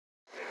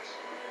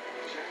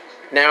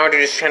Now to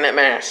this chant at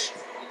Mass.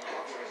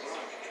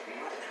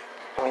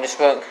 In this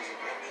book.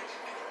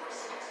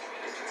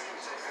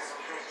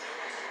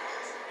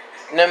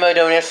 Nemo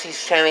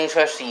donestis chanting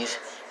trustees.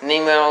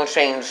 Name my old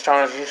sayings,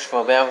 stars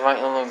useful, but I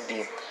vital of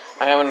thee.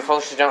 I have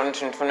enforced the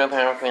darkness from no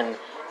power of men.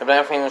 The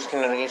black flame was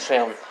kindled against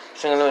Israel.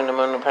 Sing alone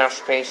among the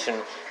participation.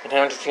 The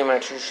time to treat my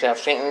true self.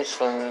 Satan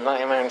useful and the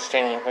light of my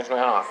understanding against my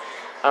heart.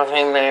 I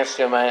flame there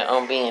still my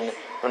own being.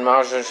 When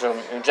Mars was from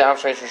the job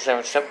trace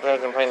yourself, step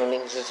brothers and play the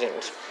league's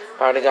existence.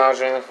 By the gods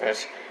and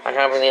universe. I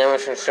have been the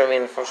amateur and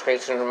serving the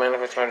frustration and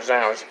manifest my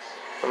desires.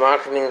 The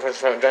mark of meaning for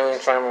the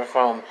diamond slime of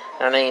foam.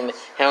 Our name,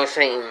 Hail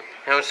Satan.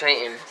 Hail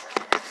Satan.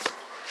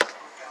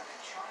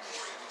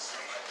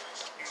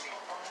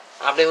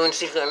 I believe one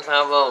secret and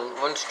foul world,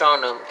 one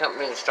star known,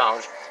 company of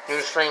stars,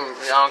 whose flame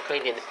we all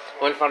created,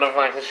 one father of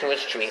life, is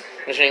mystery,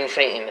 his name is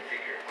Satan.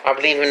 I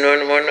believe in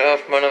one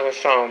earth, one of a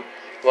storm,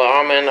 where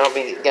all men are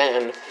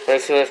begotten, but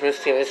it's the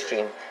mystery of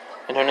history.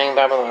 In her name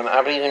Babylon,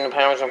 I believe in the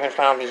powers of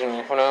principalities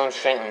and for no own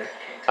Satan.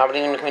 I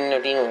believe in the queen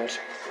of demons.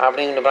 I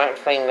believe in the black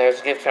flame that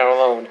is a gift to our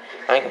Lord.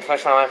 I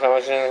confess my life that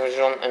was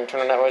individual and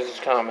turn that was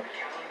to come.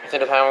 After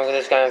the power of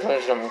this guidance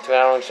wisdom to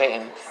our Lord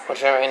Satan,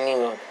 which are in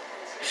Nemo.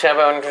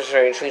 Shabbat and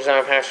Treasury, trees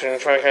our passion, and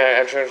treasure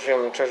at church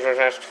room, treasures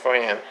asked for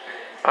hand.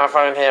 Our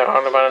Father in hell,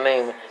 honored by the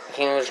name, the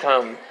kingdom is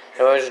come,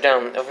 the word is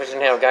done, the is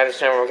in hell, guide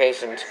us in our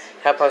vocations,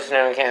 help us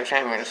now in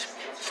enchantments,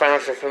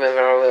 silence the freedom of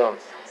our will,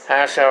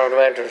 high our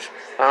directors,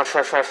 our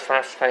trespass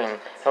past pain,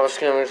 help us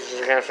skill this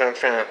is against our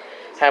chant,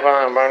 help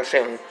our barn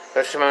Satan,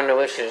 let's surmount the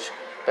wishes,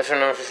 let's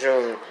announce his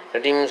room, the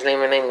demons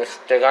name and nameless,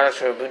 the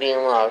goddess of booty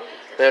and love,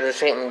 the of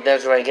Satan,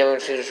 Desiree, give him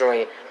to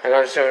destroy, the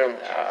goddess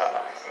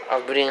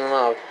of booty and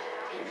love,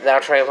 thou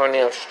try upon the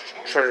earth,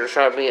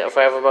 shall be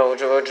forever above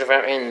the words of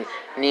our end,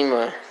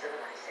 Nemo.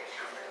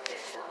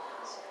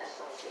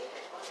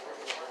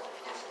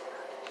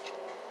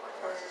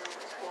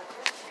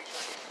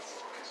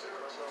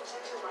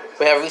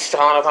 We have reached the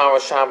hard power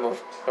of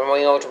Sabbath, and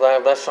we ought to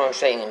bless on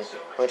Satan.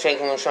 We're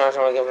taking the shots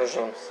on our gift of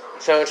Son.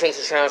 So it takes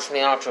the shots from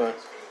the altar.